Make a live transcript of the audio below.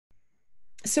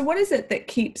So what is it that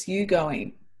keeps you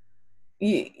going?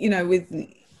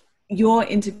 With your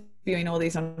interviewing all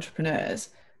these entrepreneurs.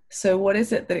 So what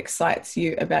is it that excites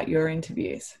you about your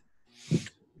interviews?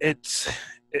 It's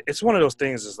it's one of those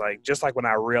things. Is like just like when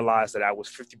I realized that I was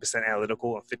 50%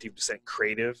 analytical and 50%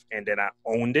 creative, and then I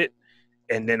owned it,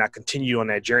 and then I continued on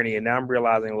that journey. And now I'm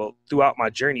realizing, well, throughout my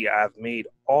journey, I've made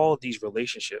all these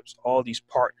relationships, all these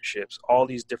partnerships, all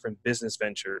these different business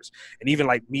ventures, and even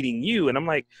like meeting you. And I'm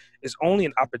like, it's only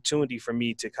an opportunity for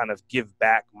me to kind of give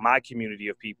back my community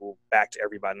of people back to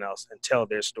everybody else and tell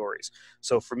their stories.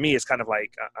 So for me, it's kind of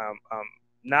like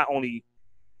not only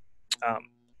um,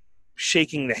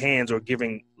 shaking the hands or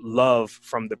giving love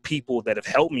from the people that have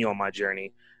helped me on my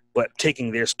journey, but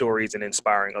taking their stories and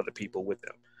inspiring other people with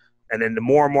them. And then the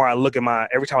more and more I look at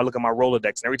every time I look at my Rolodex,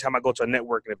 and every time I go to a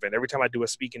networking event, every time I do a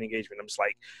speaking engagement, I'm just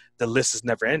like, the list is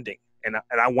never ending. And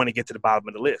I want to get to the bottom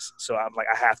of the list. So I'm like,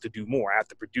 I have to do more. I have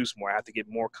to produce more. I have to get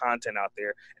more content out there,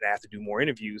 and I have to do more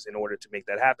interviews in order to make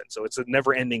that happen. So it's a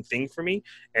never ending thing for me.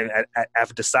 And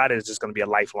I've decided it's just going to be a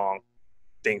lifelong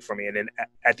thing for me. And then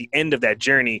at the end of that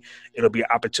journey, it'll be an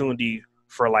opportunity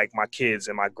for like my kids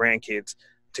and my grandkids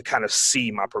to kind of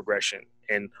see my progression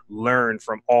and learn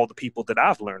from all the people that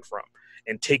I've learned from,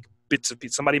 and take bits of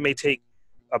somebody may take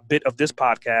a bit of this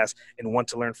podcast and want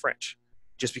to learn French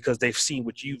just because they've seen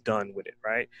what you've done with it.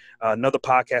 Right. Another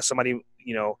podcast, somebody,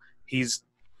 he's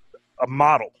a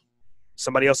model.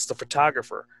 Somebody else is a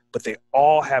photographer, but they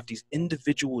all have these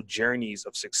individual journeys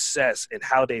of success and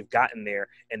how they've gotten there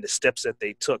and the steps that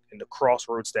they took and the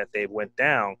crossroads that they went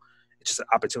down. It's just an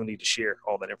opportunity to share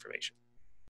all that information.